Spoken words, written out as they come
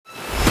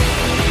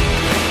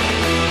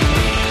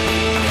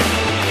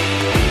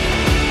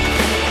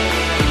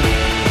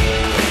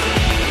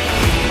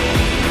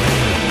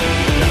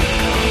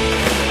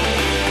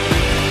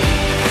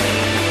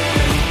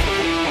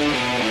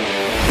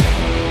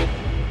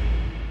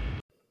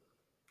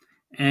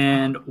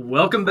And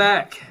welcome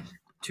back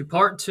to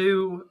part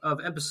 2 of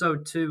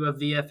episode 2 of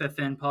the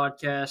FFN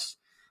podcast.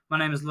 My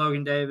name is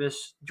Logan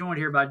Davis, joined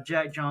here by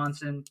Jack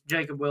Johnson,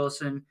 Jacob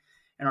Wilson,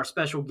 and our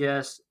special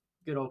guest,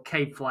 good old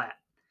Cade Flatt.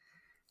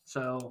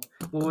 So,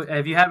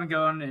 if you haven't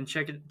gone and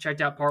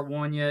checked out part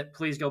 1 yet,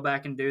 please go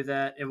back and do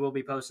that. It will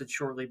be posted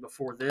shortly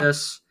before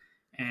this.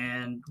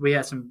 And we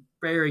had some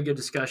very good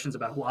discussions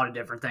about a lot of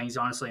different things,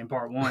 honestly, in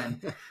part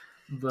 1.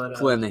 But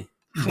Plenty.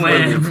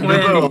 Plenty.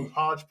 Little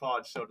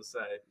hodgepodge, so to say.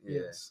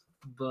 Yes.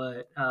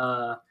 But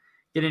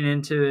getting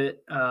into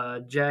it,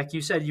 Jack, you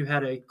said you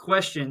had a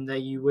question that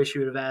you wish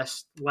you would have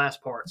asked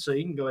last part, so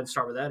you can go ahead and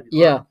start with that.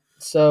 Yeah.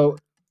 So,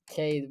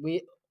 Cade,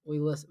 we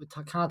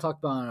kind of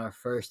talked about it in our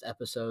first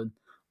episode.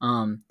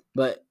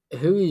 But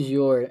who is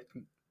your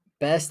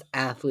best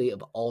athlete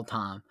of all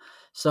time?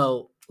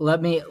 So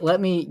let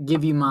me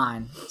give you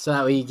mine, so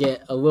that we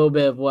get a little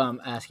bit of what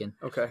I'm asking.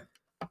 Okay.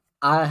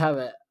 I have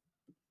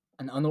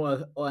an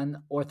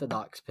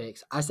unorthodox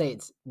picks. I say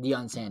it's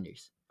Deion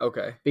Sanders.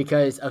 Okay.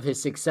 Because of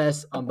his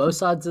success on both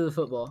sides of the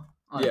football,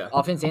 on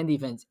offense and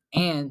defense,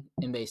 and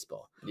in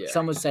baseball. Yeah.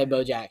 Some would say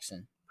Bo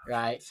Jackson,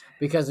 right?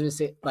 Because of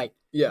his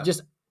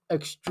just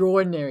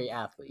extraordinary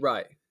athlete.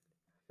 Right.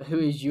 Who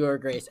is your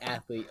greatest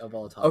athlete of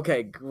all time?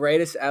 Okay,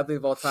 greatest athlete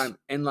of all time.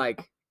 And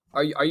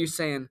are you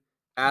saying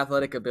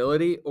athletic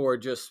ability or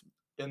just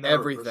In their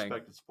everything?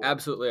 respective sport.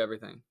 Absolutely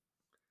everything.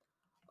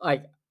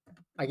 I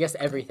guess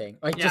everything.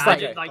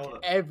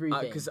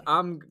 Everything. Because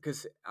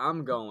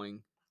I'm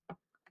going.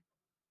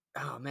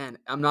 Oh man,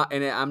 I'm not.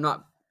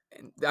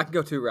 I can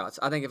go two routes.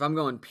 I think if I'm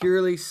going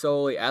purely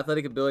solely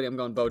athletic ability, I'm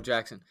going Bo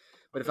Jackson.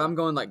 But if I'm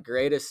going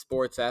greatest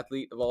sports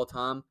athlete of all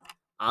time,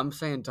 I'm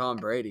saying Tom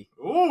Brady.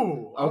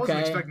 Ooh, I wasn't Okay.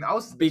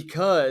 expecting.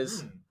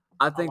 Because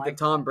I think like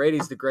that Tom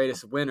Brady's the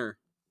greatest winner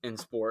in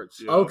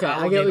sports. Yeah. Okay,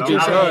 I get what you're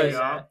Because-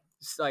 saying.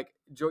 It's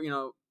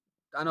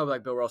I know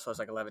Bill Russell has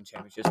 11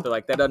 championships,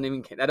 but that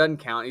doesn't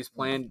count. He's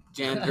playing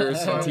janitors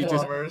and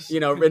teachers,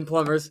 and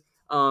plumbers.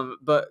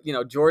 But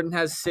Jordan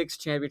has 6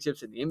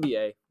 championships in the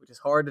NBA, which is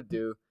hard to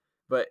do.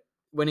 But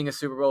winning a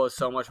Super Bowl is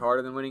so much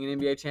harder than winning an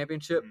NBA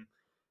championship. Mhm.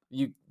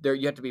 You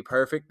have to be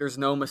perfect. There's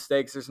no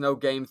mistakes. There's no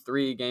game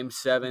 3, game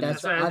 7.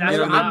 That's That's I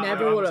never, what I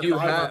never would have you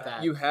thought about have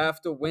that. you have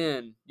to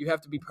win. You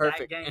have to be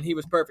perfect, game. and he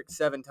was perfect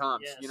 7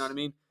 times. Yes. You know what I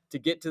mean? To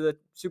get to the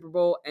Super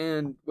Bowl,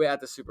 and we're at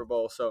the Super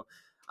Bowl. So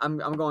I'm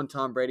going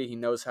Tom Brady. He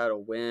knows how to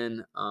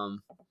win.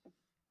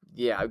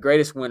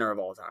 Greatest winner of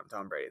all time,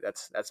 Tom Brady.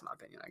 That's my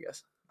opinion, I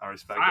guess. I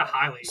respect I that.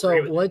 highly agree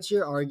So, with what's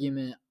your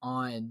argument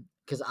on?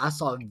 Because I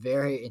saw a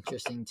very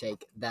interesting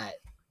take that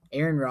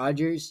Aaron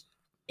Rodgers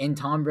in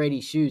Tom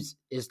Brady's shoes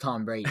is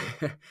Tom Brady.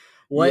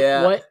 What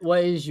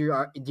is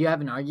your? Do you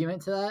have an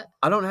argument to that?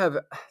 I don't have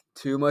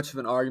too much of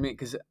an argument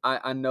because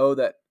I know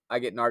that I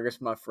get in arguments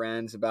with my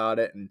friends about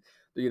it, and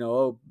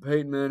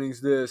Peyton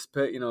Manning's this,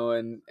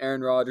 and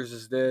Aaron Rodgers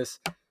is this.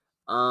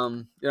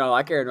 I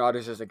like Aaron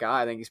Rodgers as a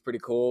guy. I think he's pretty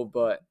cool,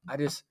 but I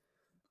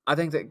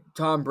think that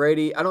Tom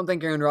Brady. I don't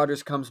think Aaron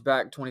Rodgers comes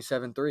back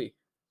 27-3.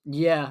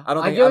 Yeah, I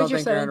don't think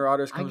Aaron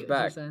Rodgers I comes get what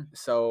you're back. saying.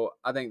 So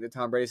I think that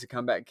Tom Brady's a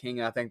comeback king,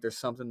 and I think there's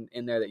something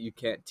in there that you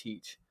can't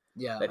teach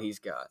Yeah, that he's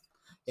got.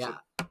 yeah.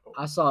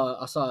 I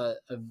saw a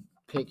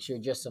picture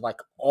just of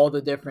all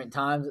the different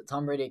times that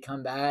Tom Brady had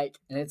come back,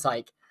 and it's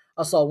I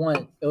saw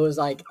one. It was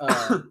it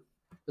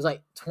was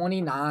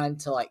 29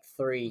 to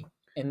 3,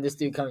 and this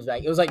dude comes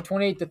back. It was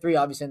 28-3,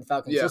 obviously in the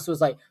Falcons. Yeah. This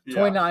was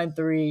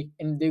 29-3,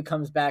 and the dude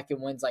comes back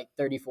and wins 34-31.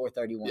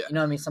 Yeah. You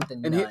know what I mean?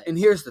 Something. And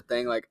here's the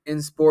thing: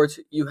 in sports,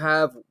 you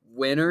have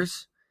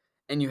winners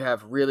and you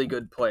have really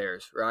good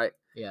players, right?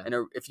 Yeah.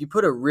 And if you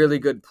put a really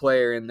good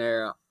player in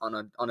there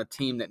on a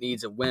team that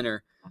needs a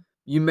winner,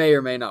 you may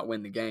or may not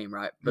win the game,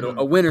 right? But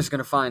a winner's going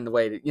to find the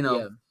way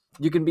to,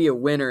 you can be a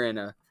winner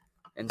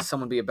and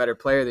someone be a better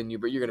player than you,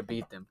 but you're going to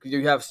beat them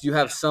because you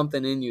have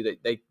something in you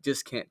that they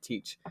just can't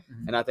teach.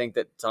 Mhm. And I think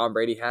that Tom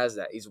Brady has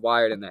that. He's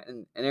wired in that.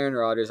 And Aaron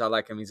Rodgers, I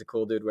like him. He's a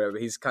cool dude, whatever.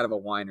 He's kind of a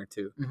whiner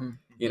too. Mhm.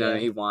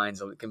 He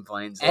whines,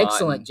 complains a lot.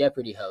 Excellent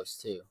Jeopardy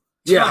host too.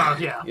 Yeah.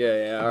 Yeah.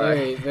 Yeah. All right.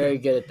 Very, very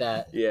good at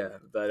that. Yeah,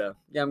 but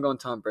I'm going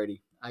Tom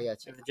Brady. I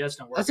got you. If the Jets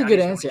don't work That's a out, good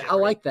he's going answer. I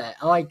Jeopardy. like that.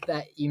 I like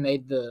that you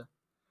made the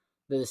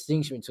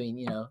distinction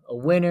between a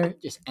winner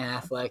just and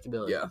athletic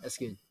ability. Yeah. That's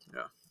good.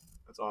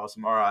 That's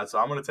awesome. All right, so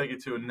I'm going to take you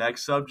to a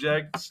next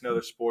subject. It's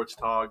another sports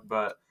talk,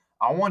 but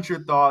I want your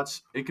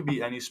thoughts. It could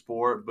be any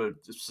sport, but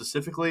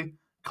specifically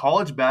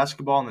college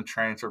basketball and the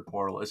transfer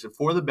portal. Is it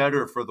for the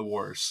better or for the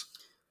worse?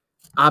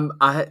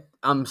 I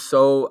have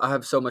so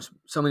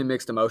many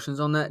mixed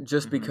emotions on that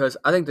just because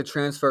I think the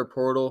transfer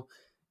portal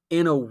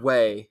in a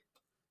way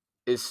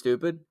is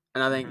stupid,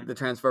 and I think the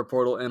transfer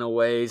portal in a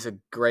way is a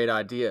great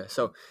idea.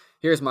 So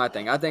here's my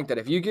thing. I think that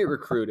if you get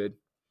recruited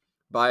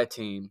by a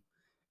team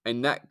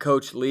and that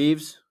coach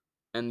leaves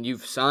and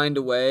you've signed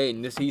away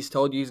and he's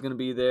told you he's going to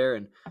be there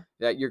and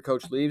that your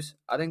coach leaves,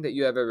 I think that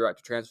you have every right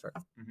to transfer.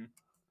 Mhm.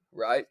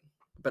 Right?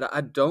 But I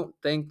don't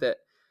think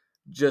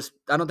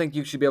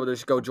you should be able to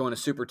just go join a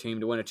super team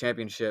to win a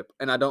championship.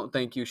 And I don't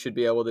think you should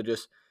be able to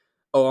just,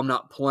 I'm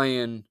not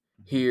playing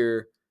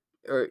here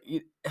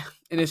and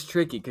it's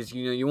tricky because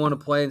you want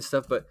to play and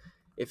stuff, but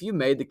if you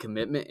made the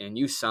commitment and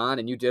you signed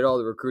and you did all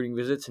the recruiting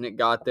visits and it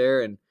got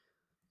there and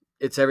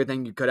it's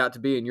everything you cut out to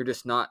be and you're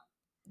just I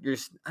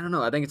don't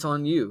know. I think it's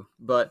on you,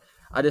 but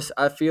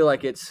I feel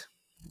like it's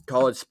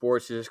college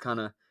sports is just kind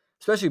of,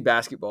 especially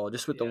basketball,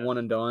 just with the one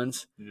and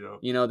dones.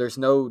 Yeah. There's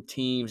no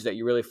teams that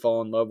you really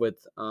fall in love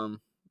with,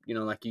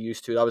 like you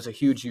used to. I was a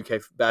huge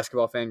UK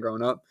basketball fan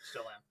growing up.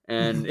 Still am.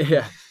 And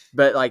yeah,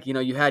 but like,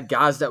 you had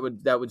guys that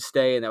would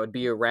stay and that would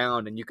be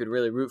around and you could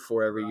really root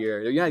for every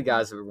year. You had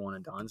guys that were one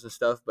and dones and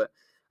stuff, but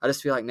I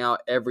just feel like now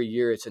every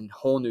year it's a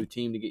whole new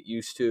team to get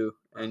used to,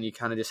 and you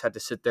kind of just have to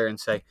sit there and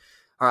say,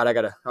 all right, I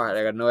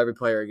gotta know every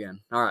player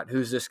again. All right,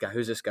 who's this guy?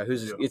 Who's this guy?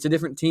 Who's this? It's a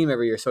different team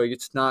every year, so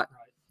it's not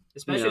right.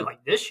 Especially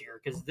like this year,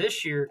 because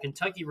this year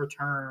Kentucky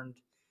returned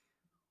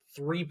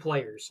 3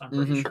 players, I'm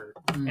pretty sure,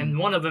 and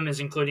one of them is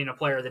including a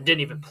player that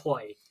didn't even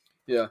play.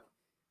 Yeah,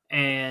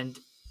 and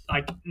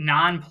like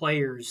 9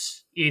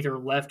 players either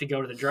left to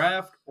go to the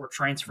draft or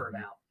transferred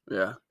out.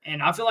 Yeah,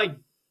 and I feel like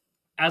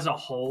as a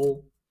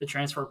whole, the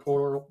transfer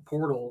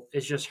portal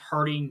is just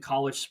hurting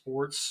college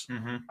sports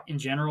in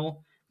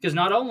general. Because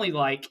not only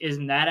like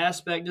in that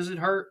aspect does it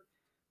hurt,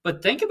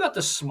 but think about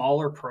the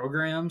smaller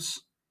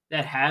programs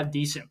that have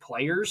decent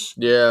players.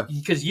 Yeah.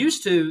 Because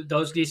used to,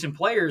 those decent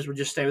players would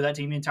just stay with that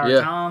team the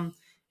entire time,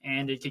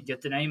 and it could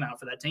get the name out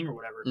for that team or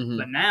whatever.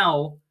 But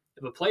now,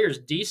 if a player's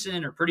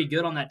decent or pretty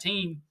good on that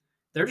team,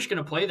 they're just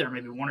going to play there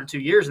maybe 1 or 2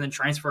 years and then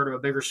transfer to a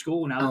bigger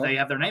school now that they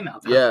have their name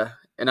out there. Yeah.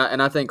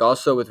 And I think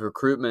also with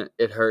recruitment,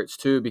 it hurts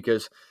too,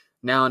 because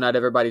now not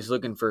everybody's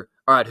looking for,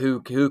 all right,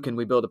 who can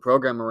we build a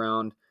program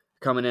around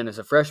coming in as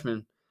a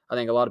freshman? I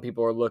think a lot of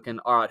people are looking,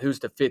 all right, who's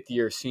the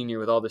 5th-year senior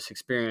with all this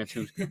experience,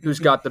 who's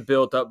got the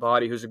built-up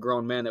body, who's a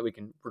grown man that we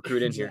can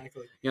recruit in here.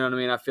 You know what I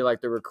mean? I feel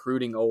like they're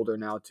recruiting older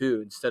now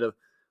too. Instead of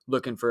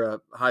looking for a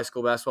high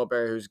school basketball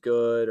player who's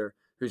good or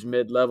who's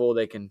mid-level,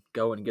 they can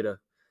go and get a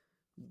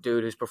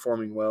dude who's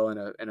performing well in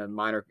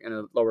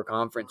a lower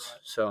conference.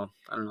 Right. So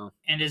I don't know.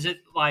 And is it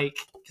like,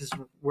 because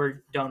we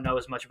don't know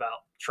as much about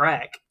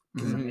track,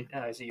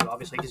 as you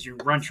obviously, because you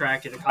run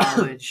track at a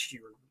college,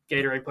 you were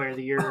Gatorade Player of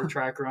the Year,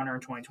 track runner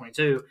in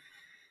 2022.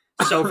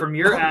 So from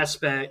your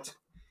aspect,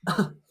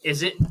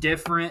 is it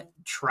different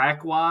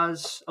track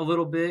wise a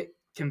little bit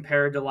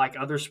compared to like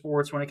other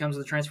sports when it comes to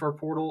the transfer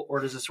portal, or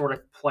does it sort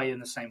of play in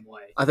the same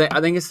way? I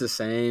think it's the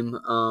same.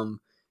 A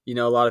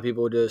lot of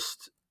people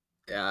just.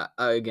 Yeah,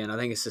 again, I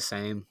think it's the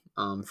same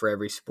for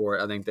every sport.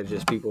 I think there's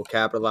just people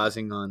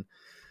capitalizing on,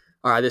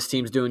 all right, this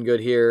team's doing good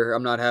here.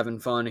 I'm not having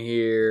fun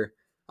here.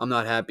 I'm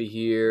not happy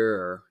here.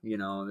 Or,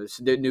 this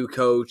new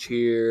coach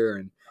here.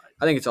 And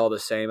I think it's all the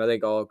same. I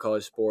think all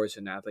college sports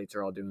and athletes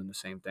are all doing the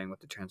same thing with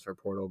the transfer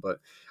portal. But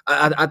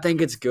I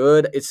think it's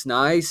good. It's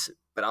nice.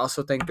 But I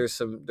also think there's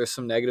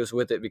some negatives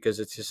with it because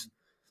it's just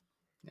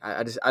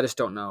I just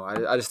don't know.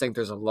 I just think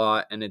there's a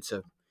lot, and it's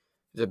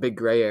a big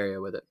gray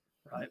area with it.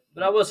 Right.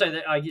 But I will say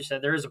that, like you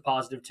said, there is a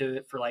positive to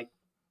it for like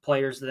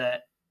players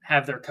that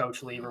have their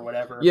coach leave or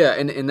whatever. Yeah,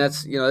 and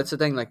that's that's the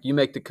thing. Like you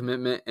make the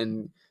commitment,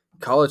 and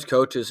college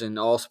coaches in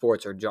all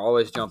sports are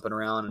always jumping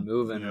around and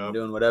moving and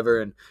doing whatever.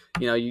 And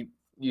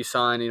you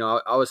sign.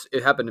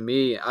 It happened to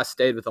me. I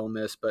stayed with Ole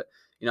Miss, but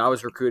I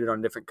was recruited on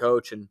a different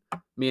coach, and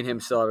me and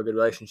him still have a good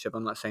relationship.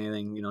 I'm not saying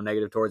anything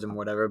negative towards him or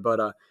whatever, but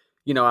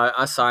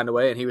I signed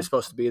away, and he was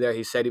supposed to be there.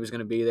 He said he was going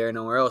to be there,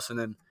 nowhere else, and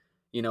then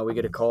we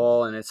get a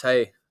call, and it's,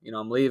 hey,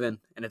 I'm leaving.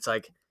 And it's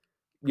like,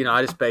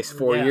 I just based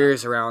 4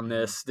 years around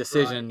this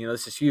decision. Right.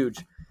 This is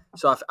huge.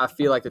 So I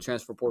feel like the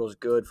transfer portal is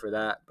good for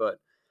that. But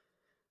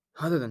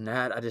other than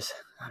that, I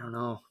don't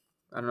know.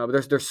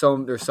 But there's so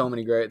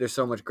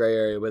much gray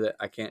area with it.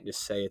 I can't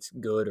just say it's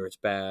good or it's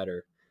bad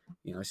or,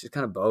 it's just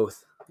kind of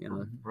both.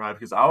 Right.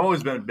 Because I've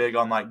always been big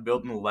on like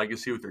building a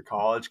legacy with your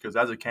college. Because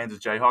as a Kansas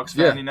Jayhawks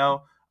fan,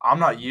 I'm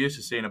not used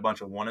to seeing a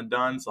bunch of one and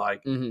dones.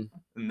 Like, and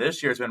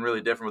this year it's been really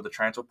different with the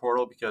transfer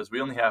portal because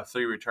we only have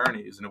 3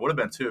 returnees, and it would have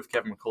been 2 if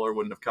Kevin McCullough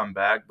wouldn't have come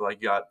back. But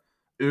like, you got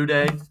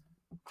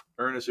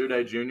Ernest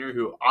Uday Jr.,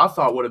 who I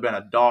thought would have been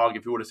a dog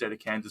if he would have stayed at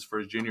Kansas for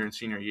his junior and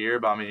senior year.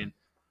 But I mean,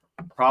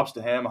 props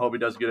to him. I hope he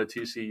does good at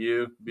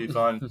TCU. Be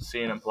fun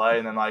seeing him play.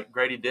 And then like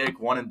Grady Dick,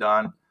 one and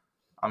done.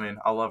 I mean,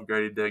 I love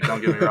Grady Dick.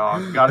 Don't get me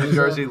wrong. Got his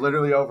jersey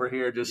literally over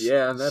here, just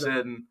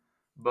sitting.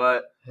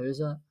 But who's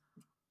that?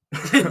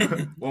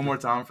 One more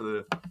time for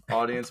the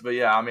audience. But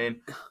yeah, I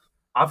mean,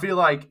 I feel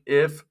like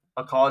if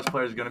a college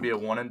player is going to be a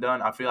one and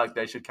done, I feel like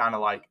they should kind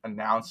of like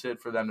announce it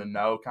for them to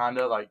know, kind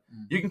of like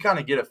you can kind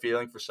of get a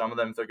feeling for some of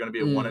them if they're going to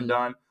be a one and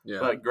done. Yeah.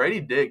 But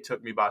Grady Dick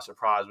took me by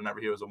surprise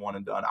whenever he was a one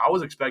and done. I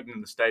was expecting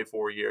him to stay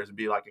 4 years and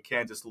be like a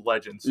Kansas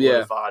legend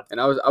solidified.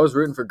 Yeah. And I was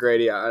rooting for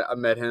Grady. I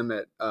met him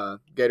at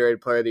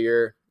Gatorade Player of the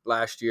Year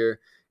last year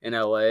in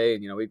LA,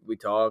 and we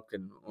talked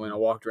and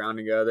walked around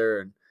together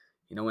and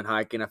went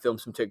hiking. I filmed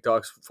some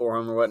TikToks for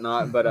him or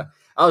whatnot, but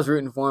I was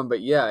rooting for him.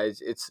 But yeah,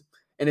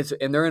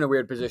 and they're in a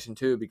weird position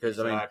too, because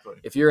I mean,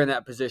 if you're in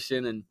that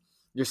position and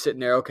you're sitting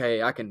there,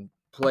 okay, I can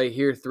play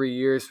here 3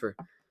 years for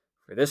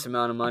for this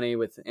amount of money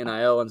with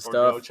NIL and Or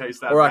stuff. go chase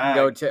that Or I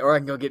bag.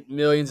 can go get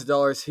millions of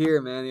dollars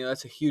here, man.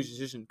 That's a huge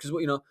decision. Because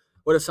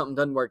what if something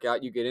doesn't work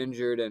out? You get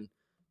injured, and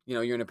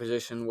you're in a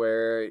position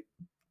where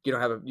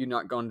you're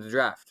not going to the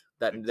draft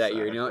that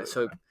year.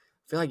 So I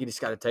feel like you just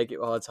got to take it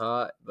while it's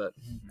hot. But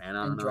man,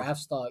 I don't know.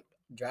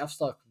 Draft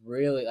stock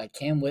really, like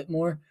Cam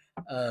Whitmore.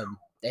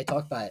 They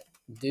talked about it.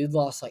 Dude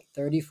lost like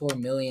 $34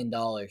 million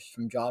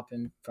from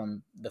dropping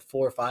from the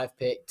 4 or 5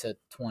 pick to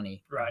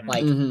 20. Right.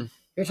 Like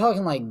you're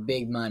talking like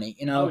big money,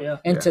 Oh, yeah.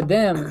 And to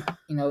them,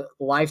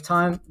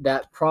 lifetime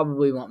that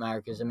probably won't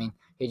matter because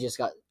he just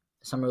got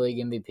Summer League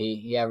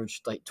MVP. He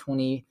averaged like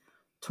 20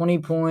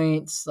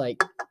 points,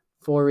 like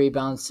 4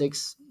 rebounds,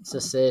 6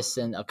 assists,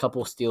 and a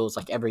couple steals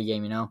like every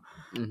game.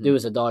 Dude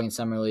was a dog in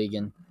Summer League,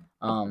 and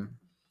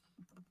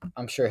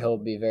I'm sure he'll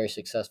be very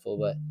successful.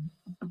 But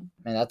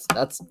man,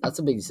 that's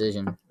a big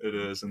decision. It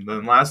is. And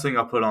then last thing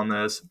I'll put on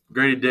this,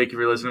 Grady Dick, if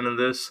you're listening to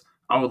this,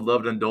 I would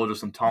love to indulge with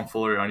some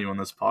tomfoolery on you on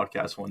this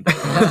podcast one day.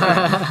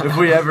 If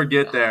we ever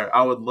get there,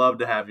 I would love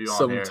to have you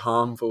on here. Some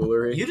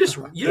tomfoolery. You Those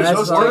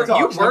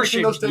TikToks.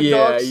 worship.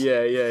 Those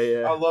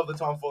Yeah. I love the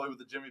tomfoolery with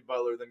the Jimmy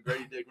Butler. Then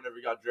Grady Dick, whenever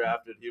he got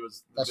drafted, he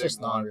was the That's big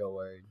just not one. a real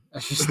word.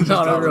 That's just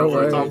not a real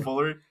word.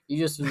 Tomfoolery. You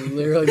just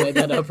literally made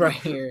that up right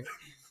here.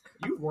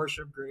 You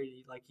worship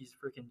Grady like he's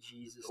freaking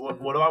Jesus. What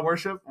do I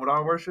worship?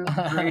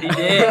 Grady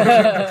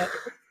Dick.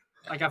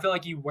 Like, I feel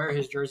like you wear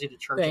his jersey to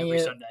church Dang every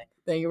it. Sunday.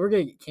 Dang it, we're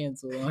gonna get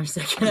canceled on our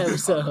second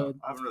episode.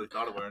 I haven't really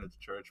thought of wearing it to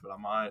church, but I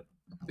might.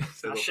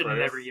 I should have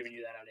never given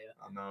you that idea.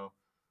 I know.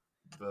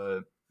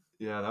 But,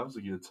 yeah, that was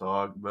a good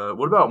talk. But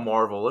what about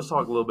Marvel? Let's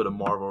talk a little bit of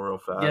Marvel real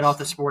fast. Get off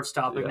the sports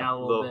topic now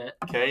a little bit.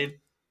 Cade.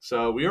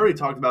 So we already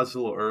talked about this a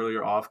little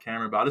earlier off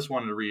camera, but I just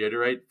wanted to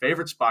reiterate.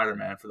 Favorite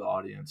Spider-Man for the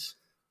audience?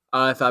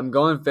 If I'm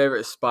going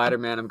favorite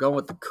Spider-Man, I'm going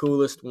with the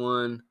coolest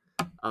one.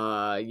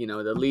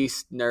 The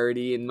least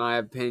nerdy in my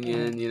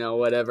opinion.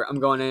 Whatever. I'm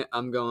going.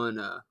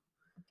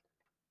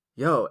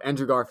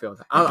 Andrew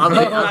Garfield. I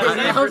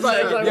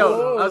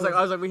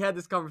was like, we had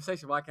this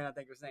conversation. Why can't I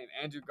think of his name?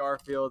 Andrew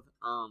Garfield.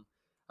 I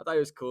thought he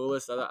was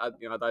coolest. I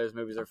thought his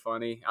movies are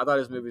funny. I thought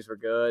his movies were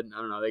good. I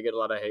don't know. They get a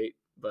lot of hate,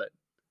 but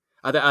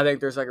I think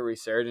there's like a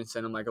resurgence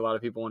in him. Like a lot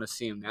of people want to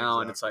see him now,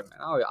 and it's like, man,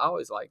 I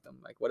always liked him.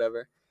 Like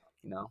whatever.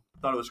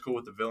 Thought it was cool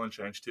with the villain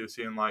change too,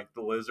 seeing like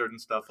the Lizard and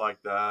stuff like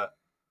that.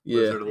 Yeah.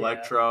 Lizard,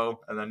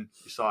 Electro, and then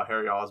you saw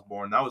Harry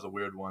Osborn. That was a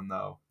weird one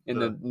though. In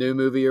the new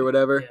movie or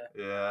whatever.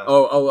 Yeah.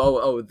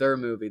 Oh, their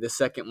movie, the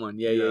second one.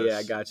 Yeah,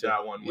 I gotcha.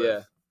 That one.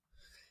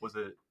 Was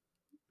it?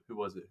 Who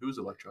was it? Who was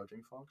Electro?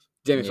 Jamie Foxx.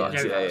 Jamie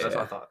Foxx. Yeah. That's what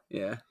I thought.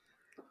 Yeah.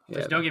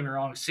 Because don't get me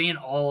wrong, seeing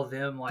all of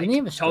them like Didn't he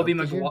have a Tobey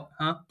stroke this year? Maguire,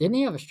 huh? Didn't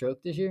he have a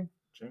stroke this year?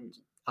 Jamie.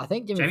 I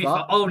think Jamie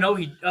Foxx. Oh no,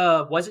 he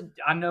wasn't.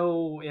 I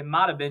know it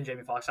might have been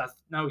Jamie Foxx. I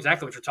know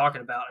exactly what you're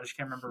talking about. I just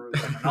can't remember if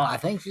it was him or I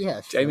not. think he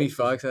has. Jamie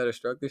Foxx had a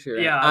stroke this year.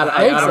 Yeah,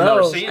 I think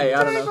remember so. seeing Hey, it.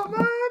 I don't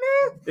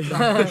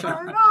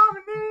know.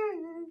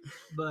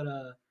 But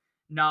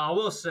no, I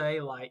will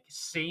say like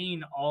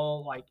seeing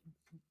all like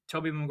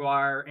Tobey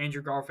Maguire,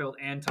 Andrew Garfield,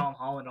 and Tom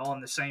Holland all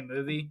in the same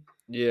movie.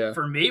 Yeah.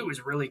 For me, it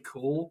was really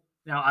cool.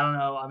 Now I don't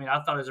know. I mean,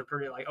 I thought it was a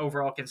pretty like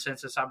overall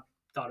consensus. I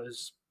thought it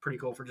was pretty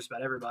cool for just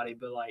about everybody.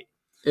 But like.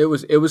 It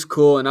was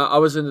cool, and I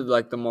was into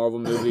like the Marvel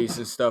movies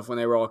and stuff when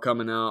they were all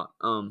coming out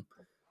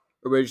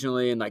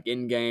originally, and like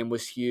Endgame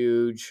was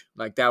huge.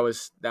 Like that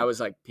was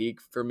like peak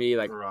for me.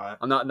 Like Right.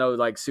 I'm not no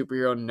like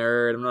superhero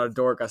nerd. I'm not a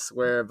dork, I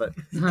swear, but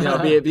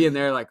being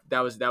there like that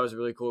was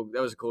really cool.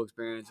 That was a cool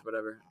experience,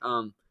 whatever.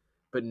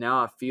 But now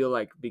I feel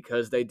like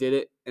because they did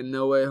it in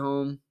No Way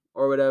Home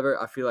or whatever,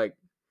 I feel like,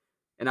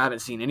 and I haven't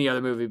seen any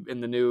other movie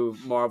in the new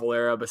Marvel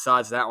era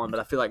besides that one,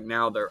 but I feel like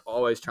now they're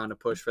always trying to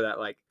push for that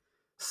like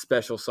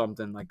special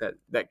something like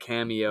that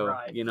cameo,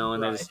 Right,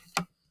 and they just,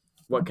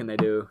 what can they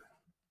do?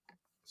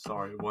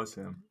 Sorry, it was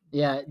him.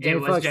 Yeah, It Jamie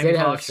was Foxx Jamie did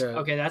have a Foxx. stroke.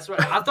 Okay, that's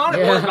what I thought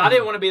it was, but I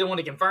didn't want to be the one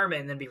to confirm it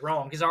and then be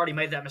wrong because I already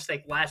made that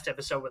mistake last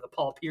episode with a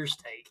Paul Pierce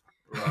take.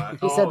 Right.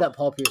 He said that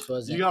Paul Pierce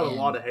wasn't. You got a in-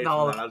 lot of hate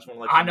No, from that. I just want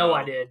to let you I know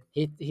I did.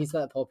 He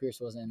said that Paul Pierce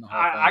wasn't in the whole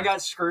I thing.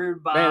 got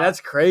screwed by. Man, that's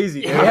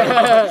crazy, dude.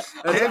 Yeah. That's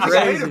Kansas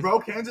crazy. native, bro.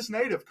 Kansas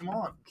native. Come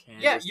on.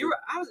 Yeah, Kansas, you were.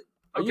 I was.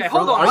 Are you Okay,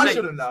 from- hold on. are I you- should-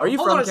 should have known. Are you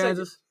Hold on from a second.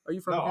 Kansas? Are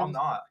you from No, Kansas? I'm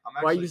not. I'm Why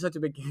actually. are you such a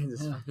big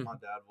Kansas Yeah. fan? My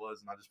dad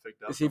was, and I just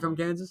picked up. Is he from him.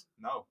 Kansas?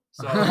 No.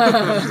 So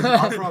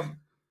I'm from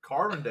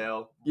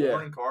Carbondale. Yeah.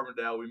 Born in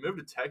Carbondale. We moved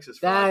to Texas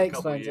for That like a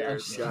couple explains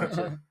it. years.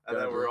 Gotcha. And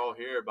then we're all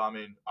here. But I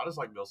mean, I just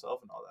like Bill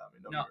Self and all that. I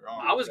mean, don't No, get me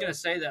wrong. I was gonna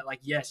say that. Like,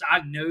 yes,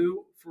 I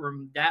knew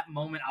from that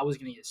moment I was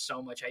gonna get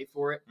so much hate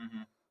for it.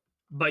 Mhm.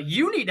 But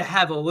you need to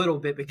have a little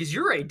bit because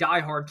you're a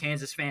diehard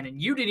Kansas fan and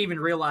you didn't even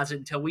realize it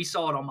until we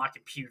saw it on my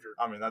computer.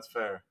 I mean, that's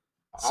fair.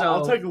 So-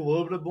 I'll take a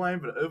little bit of blame,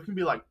 but it can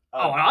be like.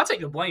 Oh, and I'll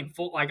take the blame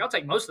full. Like, I'll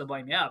take most of the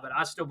blame, yeah. But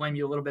I still blame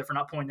you a little bit for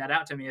not pointing that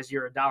out to me as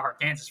you're a diehard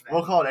Kansas fan.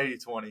 We'll call it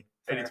 80-20.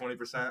 Fair.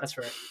 80-20%. That's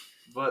right.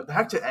 But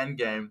back to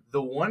Endgame,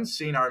 the one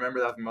scene I remember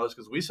that the most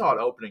because we saw it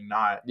opening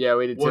night Yeah,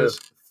 we did too. was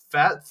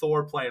Fat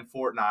Thor playing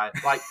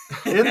Fortnite. Like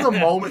in the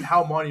moment,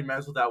 how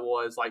monumental that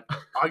was. Like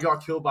I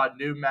got killed by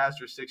Noob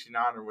Master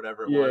 69 or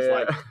whatever it was. Yeah.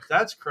 Like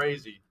that's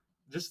crazy.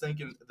 Just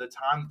thinking the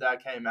time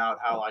that came out,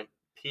 how like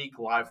peak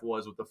life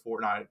was with the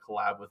Fortnite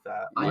collab with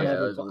that. I Yeah,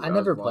 never, it was- I that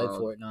never was played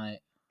wild. Fortnite.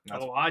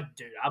 That's-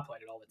 I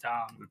played it all the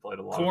time. we played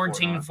a lot.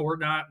 Quarantine of Fortnite.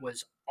 Fortnite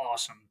was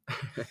awesome.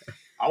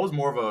 I was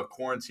more of a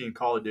quarantine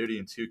Call of Duty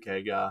and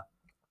 2K guy.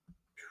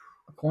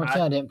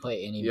 Quarantine, I didn't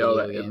play any Yo,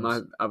 video games.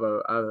 I have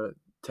a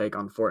take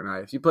on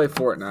Fortnite. If you play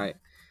Fortnite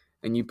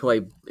and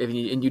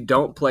you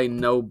don't play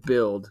no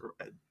build,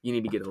 you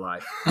need to get a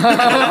life.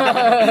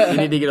 You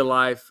need to get a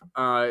life.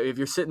 If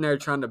you're sitting there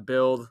trying to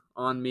build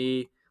on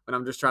me when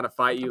I'm just trying to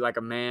fight you like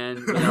a man,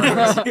 you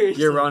know,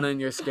 you're running,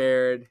 you're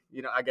scared.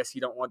 You know, I guess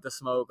you don't want the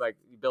smoke, like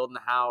you building the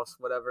house,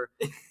 whatever.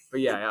 But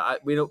yeah,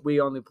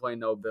 we only play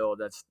no build.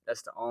 That's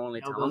the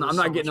only No time. build I'm is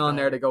not so getting much on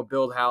there better. to go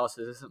build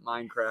houses. This isn't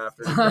Minecraft.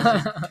 Or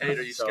anything. Cade,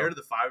 are you So- scared of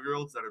the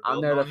 5-year-olds that are I'm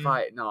building there to on you?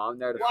 fight. No, I'm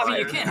there to Well, I fight. mean,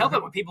 you can't help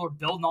it when people are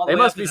building all the They way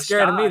must up be to the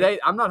scared of me. sky.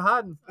 I'm not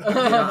hiding. You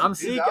know, I'm He's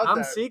seeking. out I'm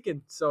there.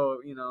 seeking.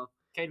 So you know.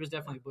 Cade was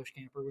definitely a bush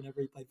camper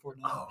whenever he played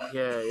Fortnite. Oh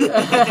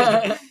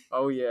yeah.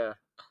 Oh yeah.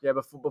 Yeah,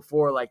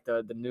 before like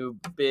the new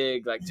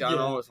big like John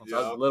Yeah. Owens ones, Yeah.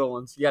 those little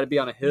ones. You got to be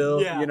on a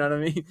hill. Yeah. You know what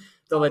I mean? On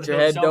Don't let the your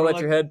hill, head. Don't let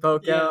shoulder your head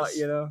poke out. Yes.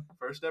 You know.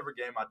 First ever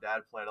game my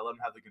dad played, I let him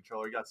have the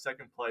controller. He got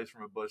second place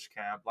from a bush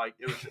camp. Like,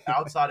 it was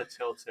outside of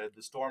Tilted.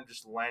 The storm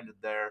just landed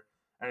there.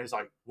 And he's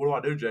like, what do I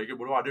do, Jacob?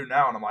 What do I do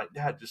now? And I'm like,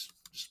 Dad, just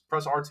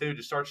press R2.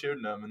 Just start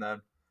shooting them. And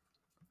then,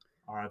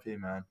 RIP,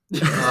 man.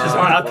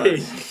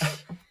 R.I.P.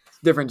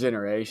 Different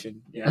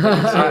generation.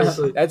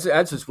 Seriously. That's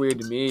just weird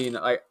to me. You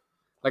know,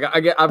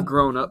 I've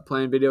grown up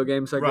playing video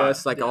games. I Right.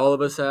 guess like Yeah. all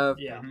of us have.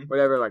 Yeah. Mhm.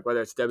 Whatever, like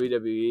whether it's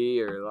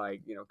WWE or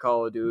like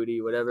Call of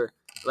Duty, whatever.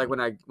 Like when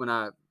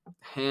I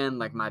hand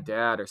like my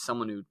dad or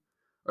someone who,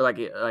 or like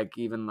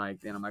even like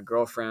my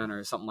girlfriend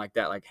or something like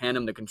that, like hand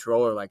them the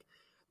controller, like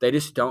they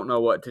just don't know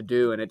what to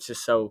do, and it's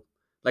just so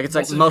like it's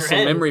like Messes with your muscle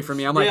head. memory for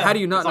me. I'm like, Yeah. how do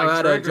you not It's know like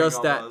how to triggering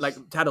adjust that? almost.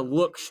 Like how to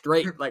look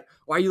straight? Like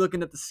why are you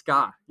looking at the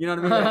sky? You know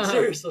what I mean? Like,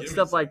 Seriously.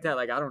 stuff like that.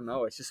 Like I don't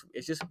know. It's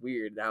just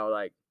weird how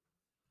like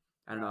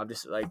I don't know. I'm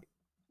just like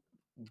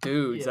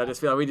dudes. Yeah. I just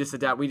feel like we just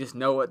adapt. We just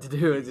know what to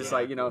do. It's just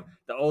like Exactly.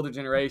 the older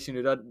generation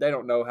who they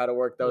don't know how to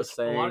work those Which,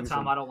 things. a lot of time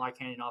and- I don't like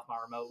handing off my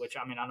remote, which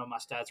I mean I know my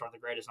stats aren't the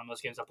greatest on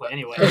most games I play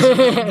anyways.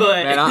 Man,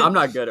 But Man, I'm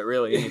not good at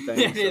really anything.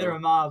 yeah, neither so.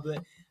 am I,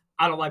 but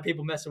I don't like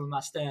people messing with my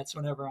stats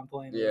whenever I'm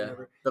playing. Or Yeah.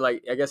 whatever. But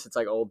like, I guess it's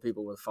like old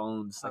people with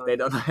phones. Like Oh, they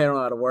don't know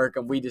how to work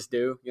them. We just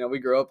do. We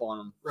grew up on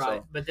them.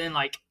 Right. But then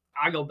like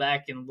I go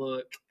back and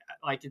look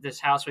like at this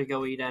house we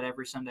go eat at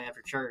every Sunday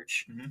after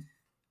church. Mhm.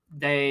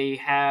 They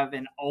have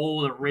an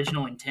old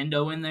original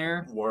Nintendo in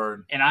there,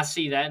 Word. and I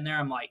see that in there.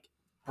 I'm like,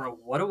 bro,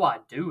 what do I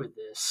do with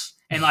this?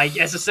 And like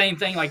it's the same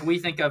thing like we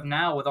think of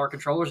now with our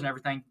controllers and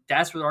everything.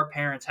 That's what our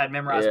parents had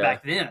memorized Yeah.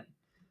 back then.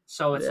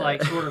 So it's Yeah.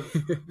 like sort of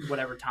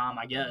whatever time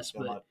I guess.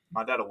 Yeah, But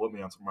my dad will whip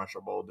me on some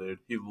Retro Bowl, dude.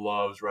 He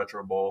loves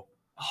Retro Bowl.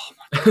 oh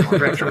my god,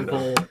 Retro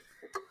Bowl,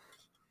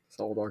 It's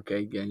old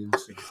arcade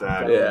games.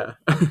 Exactly. Yeah.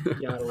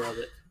 gotta love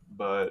it.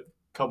 But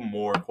a couple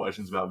more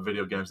questions about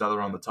video games now that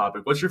we're on the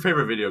topic. What's your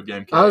favorite video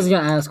game, Cade? I was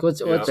gonna ask,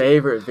 what's Yeah.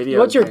 Favorite video.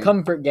 what's your game?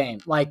 comfort game?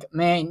 Like,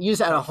 man, you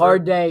just had a Comfort,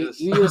 hard day. just-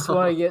 You just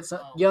want to get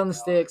Oh, get on the God.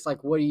 sticks.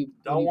 Like, what do you?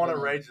 what do Don't you want to put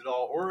in? rage at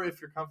all, or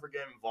if your comfort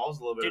game involves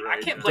a little bit Dude, of I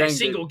rage. can't play a Dang,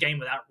 single game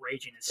without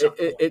raging at some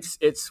point.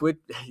 It switch.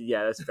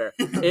 Yeah, that's fair.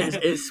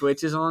 It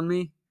switches on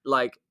me.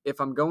 Like if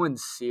I'm going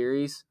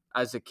series.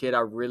 As a kid,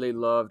 I really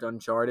loved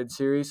Uncharted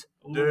series.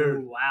 Ooh,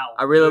 Dude. wow.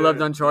 I really Dude, loved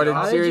Uncharted yeah.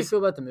 How did you series feel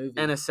about the movie?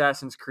 and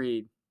Assassin's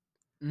Creed.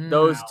 Mm.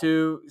 Those Wow.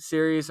 two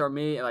series are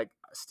me. Like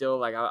still,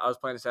 like I was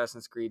playing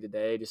Assassin's Creed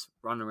today, just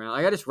running around.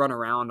 Like I just run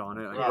around on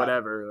it, like Right.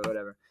 whatever.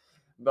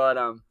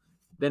 But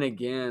then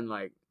again,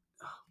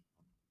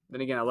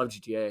 I love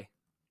GTA.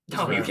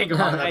 No, you Right. can't go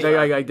wrong with Like,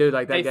 that. dude,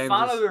 like that They game.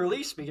 finally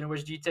released, speaking of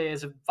which, GTA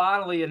is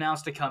finally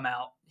announced to come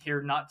out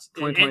here, not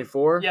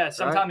 2024. Yeah,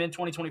 sometime in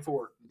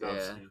 2024. Yeah, Does.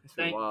 it's gonna be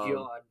Thank wild.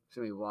 God. It's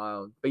gonna be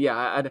wild. But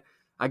yeah,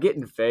 I get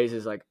in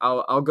phases. Like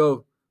I'll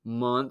go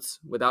months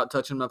without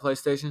touching my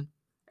PlayStation,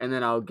 and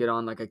then I'll get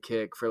on like a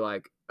kick for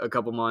like a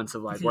couple months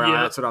of like, wow,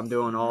 Yeah. that's what I'm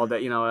doing all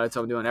day. That's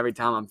what I'm doing every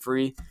time I'm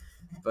free.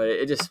 But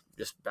it just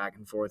back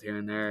and forth here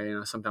and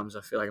there. Sometimes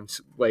I feel like I'm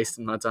just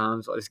wasting my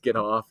time, so I just get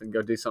off and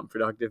go do something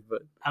productive.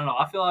 But I don't know.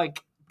 I feel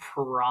like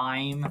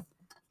prime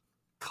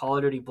Call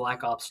of Duty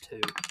Black Ops 2.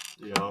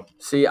 Yeah.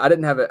 see, I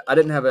didn't have an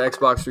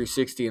Xbox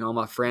 360, and all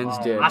my friends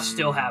Oh, did. I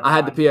still have I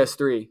had the mine.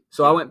 PS3,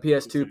 so I went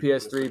PS2,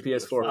 PS3,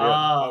 PS4.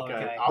 Oh,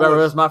 okay.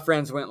 Whereas my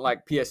friends went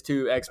like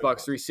PS2,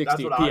 Xbox 360,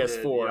 That's what I did,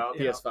 PS4,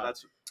 yeah. PS5.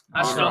 That's,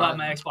 I still Uh, have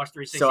my Xbox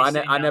 360. So I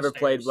sitting never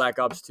played downstairs. Black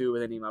Ops 2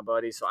 with any of my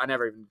buddies, so I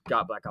never even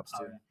got Black Ops 2.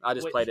 Oh, yeah. I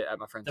just Which- played it at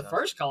my friend's The house.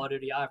 first Call of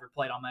Duty I ever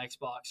played on my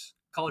Xbox,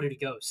 Call of Duty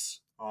Ghosts.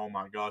 oh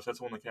my gosh, that's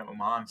the one that came to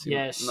mind. See,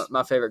 Yes.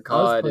 My favorite I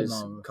was COD playing is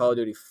Modern Warfare. Call of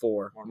Duty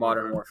 4, Modern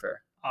Modern Warfare.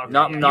 Warfare. Okay,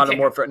 Not yeah, you Modern can't-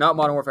 Warfare, not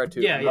Modern Warfare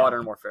 2, Yeah, yeah.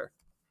 Modern Warfare.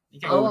 You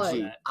I, can't go OG. wrong with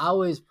like, that. I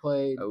always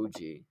played.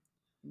 OG.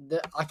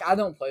 I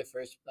don't play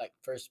first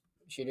person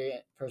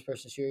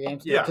shooter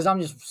games. Yeah. Because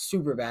I'm just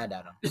super bad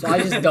at them. So I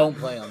just don't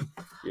play them.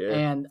 Yeah.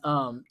 And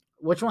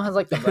which one has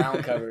like the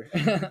brown cover?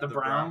 The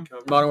brown.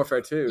 cover. Modern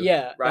Warfare 2.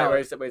 Yeah, Right, no. where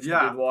it's the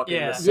Yeah. dude walking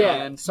in Yeah. the Yeah.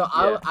 sand. So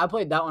Yeah. I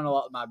played that one a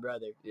lot with my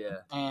brother. Yeah.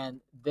 And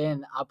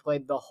then I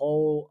played the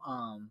whole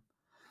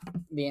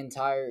the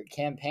entire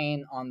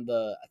campaign on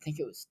I think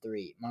it was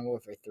 3, Modern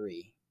Warfare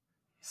 3.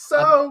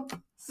 So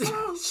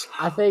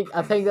I think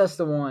that's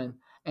the one.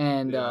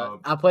 And Yeah.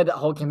 I played that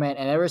whole campaign,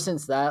 and ever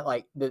since that,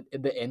 like the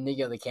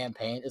ending of the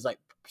campaign is like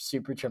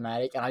super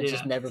traumatic, and I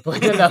just Yeah. never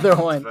played another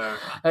one. fair.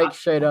 Like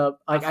straight up,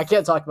 like I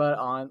can't talk about it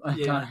on.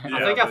 Yeah, Yeah,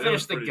 I think but I it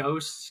finished the was pretty-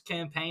 Ghosts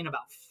campaign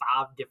about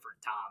 5 different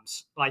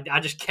times. Like I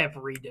just kept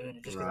redoing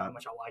it just because how Right.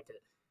 much I liked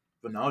it.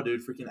 But no, dude,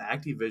 freaking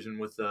Activision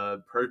with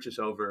the purchase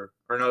over,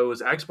 or no, it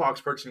was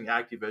Xbox purchasing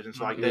Activision.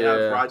 So like they Yeah.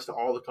 have rights to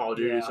all the Call of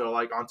Duty. Yeah. So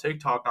like on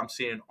TikTok, I'm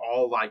seeing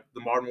all like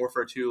the Modern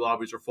Warfare 2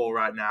 lobbies are full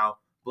right now.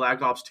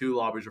 Black Ops 2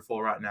 lobbies are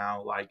full right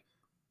now. Like,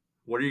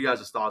 what are you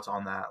guys' thoughts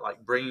on that?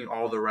 Like bringing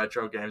all the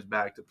retro games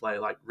back to play,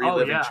 like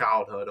reliving yeah.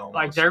 childhood almost.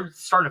 Like they're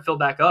starting to fill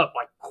back up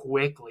like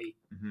quickly.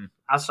 Mhm.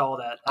 I saw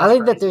that. I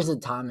think that That's there's a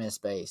time and a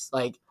space.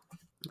 Like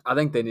I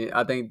think they need.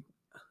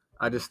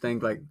 I just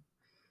think like.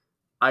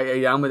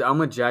 I'm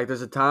with Jack.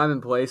 There's a time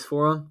and place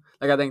for them.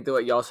 Like I think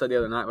what y'all said the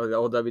other night with the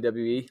old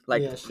WWE,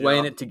 like Yes.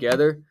 playing Yeah. it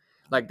together.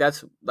 Like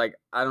that's like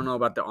I don't know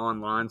about the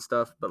online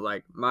stuff, but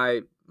like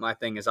my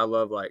thing is I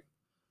love like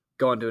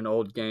going to an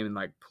old game and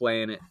like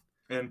playing it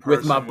in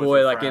with my person, boy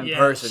your like friends. in Yes.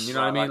 person. You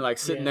know what I Right, mean? Like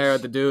sitting yes. there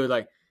with the dude,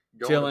 like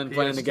Going chilling, to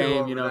playing the PS2 game.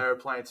 over You know, there,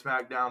 playing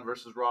SmackDown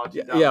versus Raw.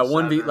 yeah,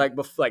 2007. 1v like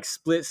like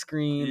split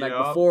screen. Like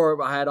Yup.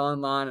 before, I had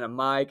online and a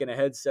mic and a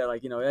headset.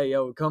 Like hey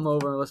yo, come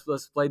over and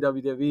let's play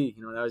WWE.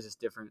 You know that was just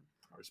different.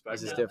 Respect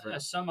This is that.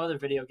 different. Some other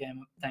video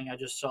game thing I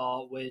just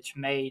saw, which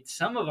made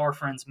some of our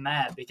friends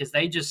mad because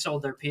they just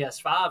sold their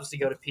PS5s to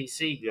go to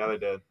PC. Yeah, they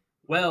did.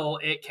 Well,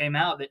 it came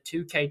out that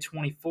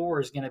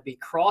 2K24 is going to be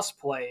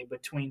cross-play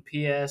between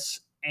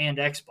PS and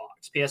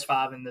Xbox,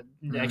 PS5 and the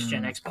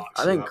next-gen Xbox.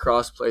 I think Yeah.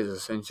 crossplay is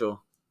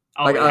essential.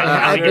 Oh, Like yeah, I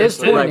I at this think it is,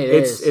 point, too. like it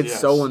it's is.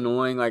 so Yes.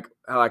 annoying. Like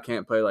how I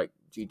can't play like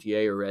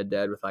GTA or Red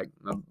Dead with like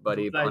my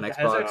buddy Like, on it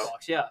has Xbox.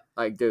 Xbox, yeah.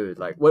 Like, dude,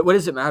 like what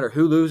does it matter?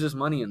 Who loses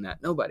money in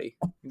that? Nobody.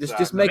 Just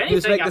Exactly. make If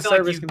anything, I the feel like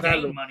servers you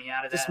compatible. gain money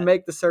out of Just that.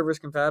 make the servers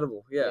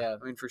compatible. Yeah, Yeah.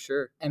 I mean for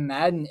sure. And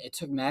Madden, it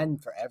took Madden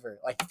forever.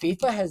 Like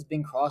FIFA has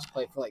been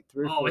crossplay for like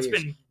 3 or 4 Oh, it's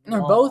years. been And they're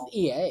long. both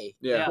EA.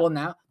 Yeah. Well,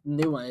 now the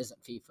new one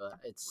isn't FIFA.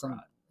 It's something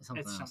It's else.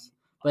 some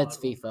But it's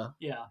odd one. FIFA.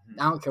 Yeah.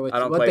 I don't care I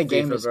don't what play the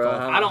game FIFA, is bro.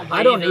 called. I don't play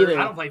I don't either. either.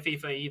 I don't play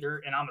FIFA either,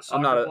 and I'm a I'm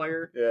soccer not a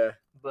player. yeah.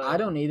 But I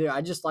don't either.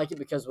 I just like it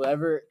because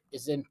whatever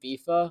is in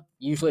FIFA,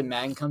 usually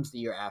Madden comes the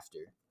year after.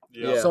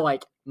 Yeah. Yeah. So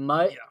like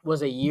MUT Yeah.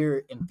 was a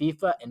year in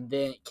FIFA, and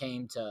then it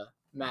came to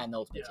Madden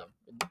Ultimate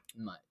Team.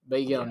 MUT.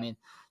 But you get what I Yeah. mean.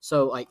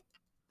 So like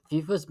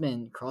FIFA's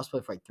been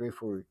crossplay for like 3 or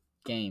 4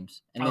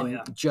 games, and Oh, then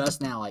yeah.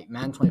 just now like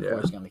Madden 24 Yeah.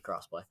 is gonna be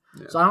crossplay.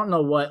 Yeah. So I don't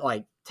know what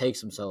like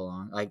takes them so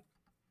long. Like,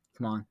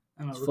 come on.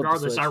 I don't know, Just flip the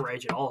regardless, I switch.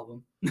 rage at all of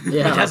them.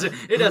 Yeah.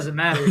 it doesn't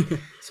matter.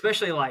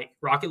 Especially like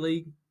Rocket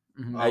League.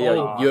 Mhm. Oh, yo,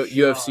 gosh,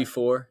 UFC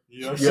 4.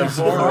 UFC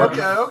 4.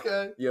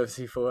 Okay.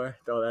 UFC 4.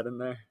 Throw that in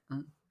there.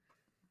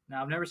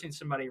 Now I've never seen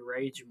somebody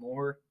rage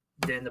more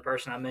than the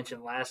person I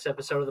mentioned last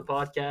episode of the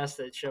podcast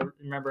that showed.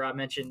 Remember, I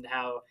mentioned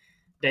how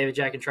David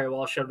Jack and Trey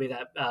Walsh showed me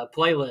that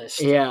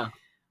playlist. Yeah.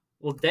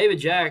 Well, David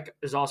Jack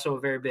is also a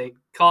very big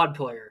COD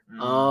player.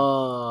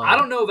 Oh. I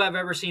don't know if I've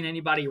ever seen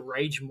anybody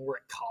rage more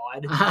at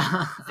COD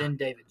than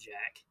David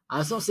Jack. I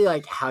just don't see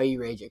like how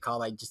you rage it called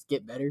like just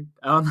get better.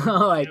 I don't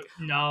know like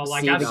No,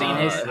 like see I've the seen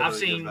guys. it. I've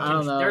seen. I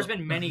don't know. There's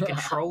been many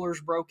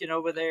controllers broken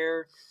over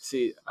there.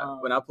 See,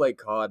 when I play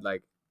COD,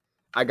 like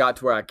I got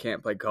to where I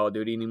can't play Call of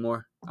Duty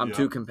anymore. I'm Yeah.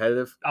 too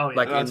competitive. Oh yeah,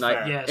 Like That's in like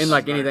fair. yes. in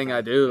like Very anything fair.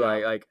 I do,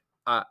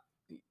 Yeah.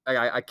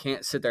 I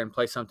can't sit there and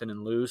play something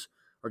and lose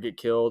or get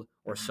killed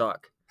or Mhm.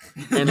 suck.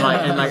 And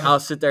like I'll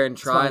sit there and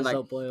that's try why and I like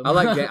still play 'em.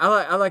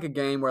 I like a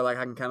game where like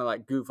I can kind of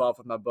like goof off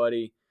with my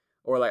buddy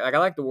or like I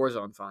like the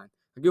Warzone fine.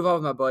 I goof off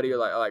with my buddy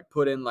or I like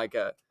put in like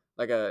a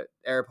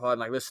AirPod and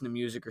like listen to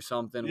music or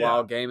something Yeah.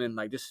 while gaming,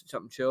 like just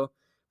something chill.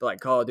 But like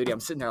Call of Duty, I'm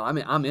sitting there,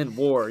 I'm in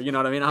war, you know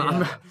what I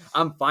mean?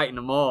 I'm fighting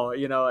them all,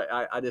 you know.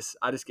 I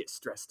just get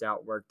stressed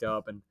out, worked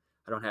up, and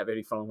I don't have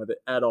any fun with it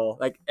at all.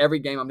 Like every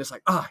game, I'm just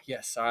like,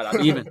 yes, all right,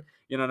 I'm even,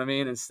 you know what I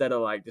mean? Instead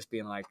of like just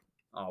being like,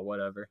 oh,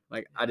 whatever.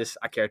 Like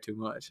I care too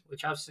much.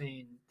 Which I've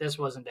seen. This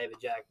wasn't David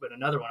Jack, but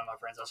another one of my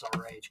friends I saw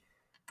rage.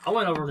 I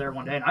went over there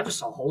one day and I just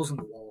saw holes in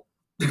the wall.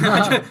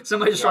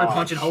 Somebody just started Gosh.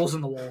 punching holes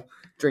in the wall.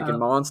 Drinking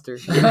Monster.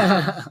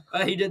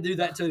 He did do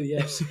that too.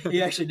 Yes,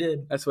 he actually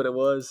did. That's what it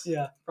was.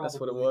 Yeah, probably. That's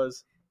what it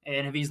was.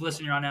 And if he's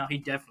listening right now, he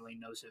definitely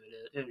knows who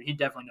it is. He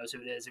definitely knows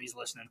who it is if he's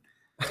listening,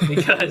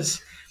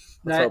 because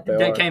hope they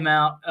that are. came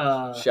out.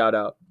 Shout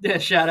out. Yeah,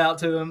 shout out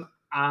to him.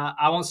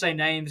 I won't say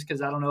names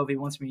because I don't know if he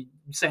wants me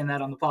saying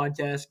that on the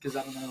podcast because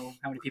I don't know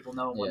how many people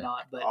know and Yeah.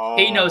 whatnot. But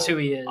he knows who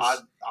he is. I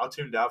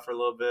tuned out for a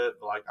little bit,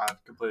 but like I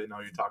completely know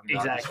who you're talking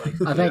about.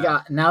 Exactly. I think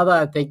Yeah. now that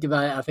I think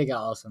about it, I think I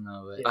also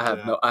know it. I have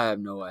Yeah. no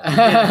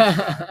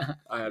idea.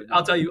 I have no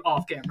I'll tell you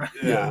off camera.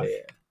 Yeah.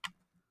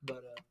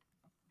 But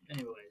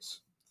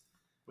anyways,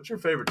 What's your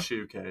favorite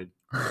shoe, Cade?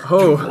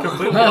 Oh,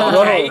 Completely okay. off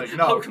topic.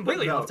 No,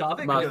 completely no. off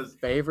topic. my because-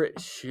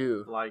 favorite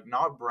shoe. Like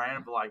not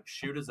brand, but like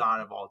shoe design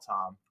of all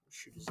time.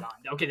 Shoe design.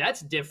 Okay, that's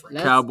different.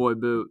 That's- Cowboy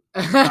boot.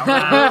 Okay.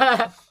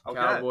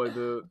 Cowboy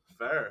boot.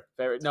 Fair.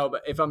 Favorite. No,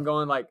 but if I'm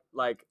going like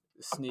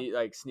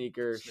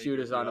sneaker shoe Sneaker,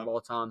 design yeah. of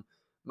all time.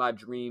 My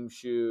dream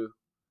shoe,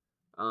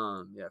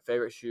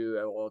 favorite shoe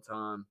of all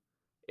time.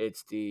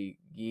 It's the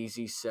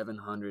Yeezy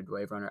 700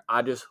 Wave Runner.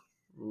 I just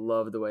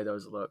love the way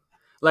those look.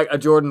 Like a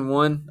Jordan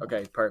 1,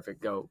 okay,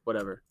 perfect, go,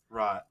 whatever.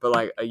 Right. But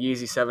like a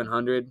Yeezy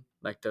 700,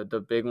 like the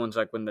big ones,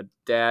 like when the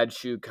dad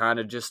shoe kind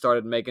of just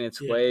started making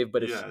its Yeah. wave,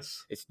 but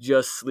Yes. it's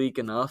just sleek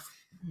enough.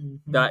 Mhm.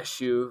 That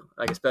shoe,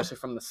 like especially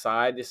from the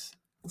side, it's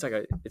like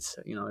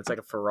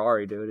a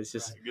Ferrari, dude. It's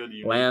just It's a good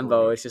unique Lambo.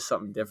 look. It's just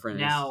something different.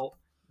 Now,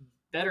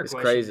 better it's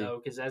question crazy.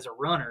 though, because as a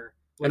runner,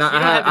 And which you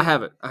don't I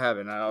have it. I love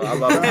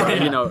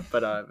it. Yeah.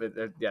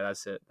 But yeah,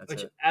 that's it. That's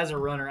which it. as a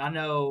runner, I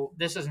know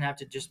this doesn't have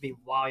to just be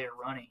while you're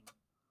running,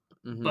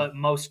 Mhm. but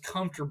most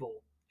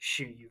comfortable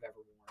shoe you've ever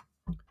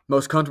worn.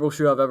 Most comfortable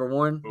shoe I've ever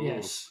worn. Ooh.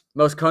 Yes,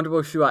 Most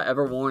comfortable shoe I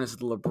ever worn is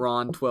the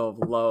LeBron 12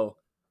 Low.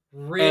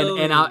 really.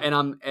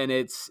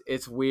 And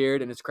it's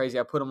weird and it's crazy.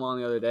 I put them on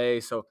the other day,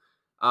 so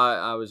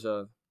I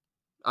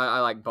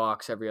like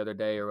box every other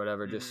day or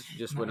whatever, just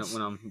Nice.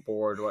 when I'm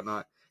bored or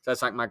whatnot. So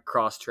that's like my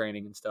cross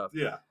training and stuff.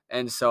 Yeah.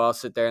 And so I'll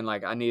sit there and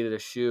like I needed a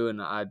shoe and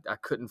I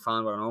couldn't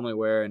find what I normally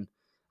wear, and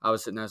I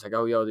was sitting there, I was like,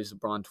 oh yo, these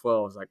LeBron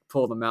 12s, like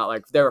pulled them out,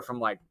 like they were from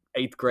like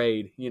 8th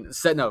grade,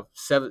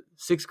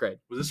 6th grade.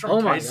 Was this from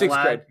Oh my Cade God.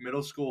 6th grade.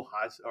 middle school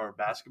or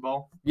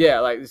basketball? Yeah,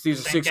 like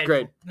these are Same 6th Cade-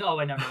 grade. No,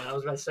 wait, no. I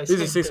was about to say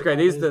These are same 6th Cade grade.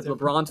 These is are the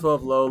different. LeBron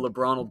 12 Low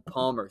LeBron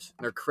Palmers.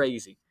 They're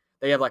crazy.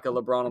 They have like a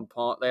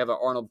they have an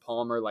Arnold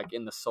Palmer like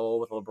in the sole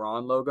with a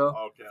LeBron logo.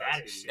 Okay. That I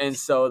is see. And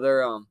so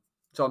they're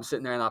so I'm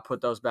sitting there and I put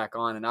those back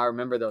on, and I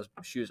remember those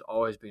shoes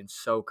always being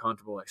so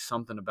comfortable, like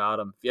something about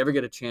them. If you ever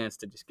get a chance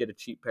to just get a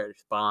cheap pair,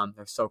 just buy them.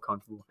 They're so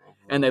comfortable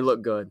and they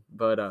look good.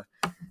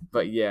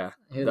 But yeah,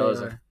 Here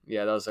those they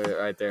are those are right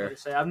Like there. I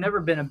say, I've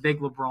never been a big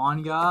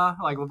LeBron guy,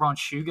 like LeBron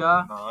shoe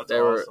guy. No, that's They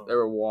awesome.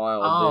 were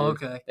wild. Oh,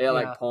 dude. okay. They had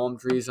Yeah. like palm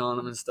trees on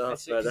them and I stuff.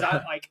 see, 'cause But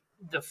I, like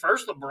the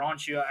first LeBron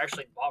shoe I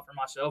actually bought for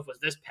myself was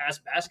this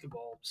past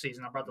basketball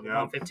season. I brought the Yep.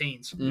 LeBron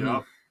 15s, mhm.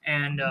 Yep.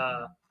 and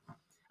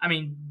I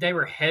mean they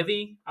were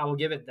heavy. I will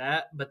give it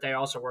that, but they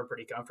also were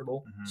pretty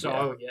comfortable. Mhm. So Yeah.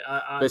 I would get.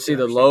 I But see,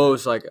 the understand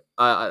lows, like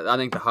I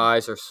think the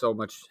highs are so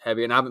much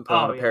heavier, and I haven't put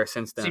on Oh, a yeah. pair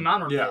since that. then. See, mine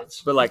were Yeah.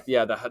 mids. But like,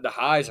 yeah, the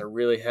highs are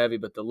really heavy,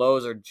 but the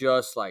lows are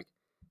just like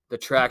the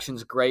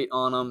traction's great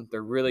on them.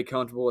 They're really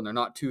comfortable and they're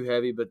not too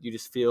heavy, but you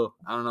just feel,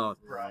 I don't know,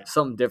 Right.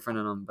 something different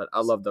in them. But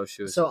I love those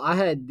shoes. So I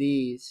had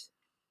these.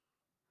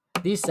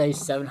 These say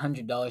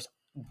 $700.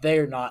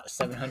 They're not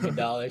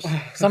 $700.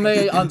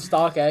 Somebody on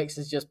StockX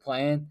is just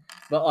playing,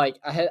 but like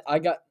I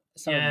got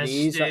some Yes, of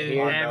these right dude,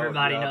 here. I know,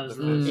 everybody yeah, knows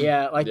the this. fish.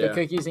 Yeah, like Yeah. the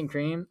cookies and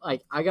cream.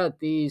 Like I got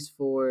these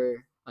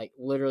for like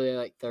literally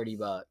like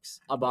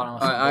 $30. I bought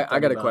them. I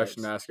got a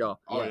question to ask y'all.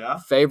 Oh Yeah. yeah.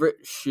 Favorite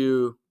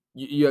shoe?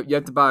 You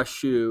have to buy a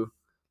shoe.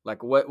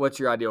 Like what's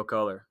your ideal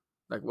color?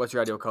 Like what's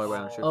your ideal color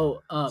wearing a shoe?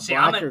 Oh, See,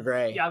 black or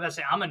gray. Yeah, I was gonna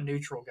say I'm a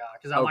neutral guy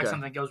because I like Okay.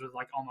 something that goes with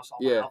like almost all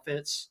Yeah. my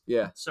outfits.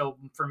 Yeah. So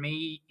for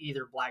me,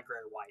 either black, gray,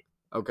 or white.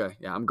 Okay.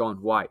 Yeah, I'm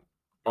going white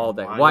all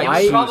day. White. White, Yeah, White-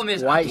 the shoes. problem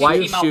is I white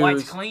can't keep my shoes.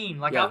 whites clean.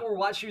 Like Yeah. I wore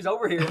white shoes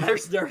over here, and they're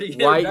dirty.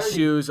 They're White dirty.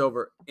 shoes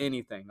over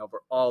anything,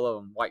 over all of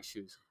them. White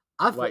shoes.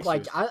 I feel white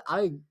like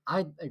shoes.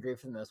 I agree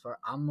for the most part.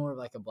 I'm more of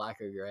like a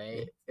black or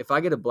gray. If I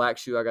get a black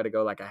shoe, I got to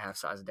go like a half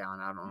size down.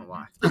 I don't know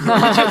why.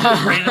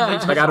 Randomly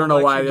Like I don't know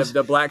black why shoes.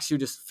 the black shoe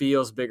just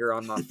feels bigger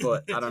on my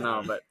foot. I don't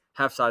know, but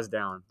half size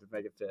down to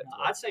make it fit.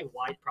 I'd say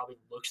white probably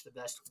looks the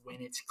best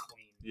when it's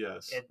clean.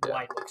 Yes. And Yeah.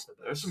 white looks the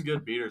best. There's some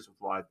good beaters with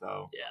white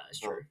though. Yeah,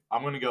 it's So, true.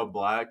 I'm gonna go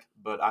black,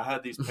 but I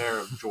had these pair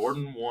of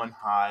Jordan 1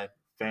 High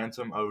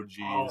Phantom OGs.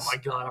 Oh my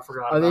god, I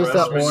forgot. Are about these that.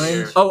 the Freshman orange?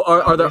 year. Oh,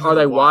 are These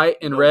they the white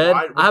and the red?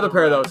 white with I have a the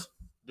pair of red. those.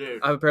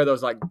 Dude, I have a pair of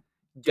those like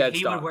dead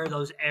He stock. would wear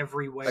those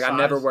everywhere. Like I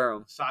never wear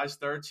them. size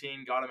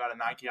 13, got them at a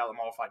Nike outlet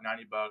mall for like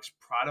 $90.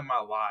 Pride of my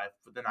life.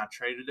 But then I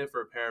traded it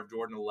for a pair of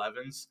Jordan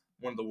 11s.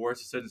 One of the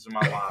worst decisions of my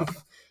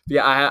life.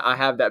 Yeah, I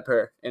have that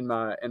pair in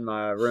my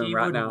room He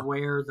right would now.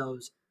 wear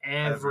those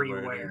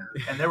everywhere.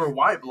 dude. And they were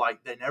white, but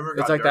like they never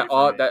got It's like dirty that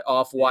for me. that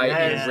off white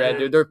Yes, and red, dude.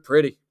 dude. They're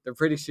pretty. They're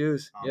pretty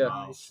shoes. I Yeah,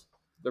 know.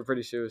 they're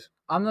pretty shoes.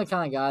 I'm the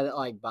kind of guy that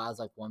like buys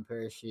like one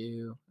pair of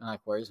shoe and like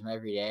wears them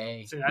every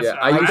day. See, that's Yeah,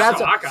 what I used that's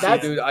to- what I got.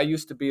 that's- Dude, I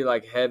used to be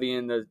like heavy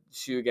in the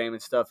shoe game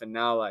and stuff, and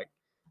now like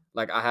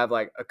I have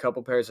like a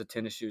couple pairs of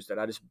tennis shoes that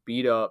I just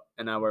beat up,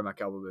 and I wear my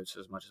cowboy boots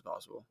as much as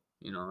possible.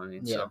 You know what I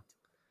mean? Yeah. So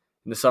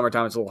in the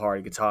summertime, it's a little hard.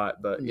 It gets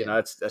hot, but you Yeah. know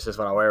that's just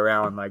what I wear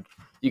around. Like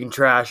you can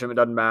trash them; it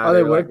doesn't matter. Are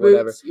they like, work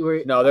whatever. boots? You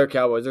wear- No, they're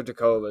Cowboys. They're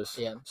Tacovas.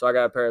 Yeah. So I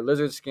got a pair of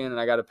lizard skin, and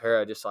I got a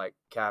pair of just like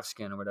calf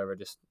skin or whatever.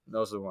 Just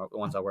those are the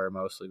ones I wear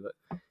mostly.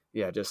 But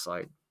yeah, just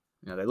like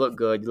they look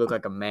good. You look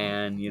like a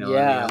man. You know what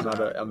I Yeah. mean? I'm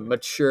not a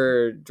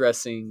mature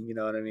dressing. You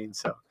know what I mean?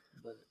 So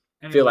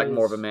I feel like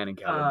more of a Anyways, man in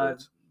cowboy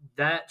boots.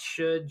 That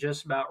should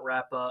just about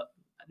wrap up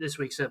this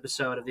week's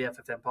episode of the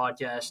FFN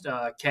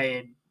podcast.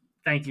 Cade,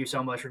 thank you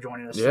so much for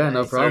joining us. Yeah, today.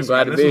 no problem. Seriously,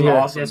 Glad to this be was here.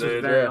 awesome, This was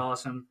dude. very Yeah.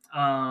 awesome.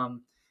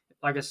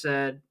 Like I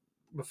said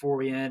before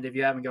we end, if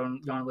you haven't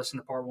gone to listen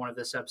to part 1 of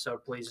this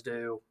episode, please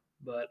do.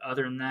 But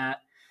other than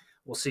that,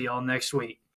 we'll see y'all next week.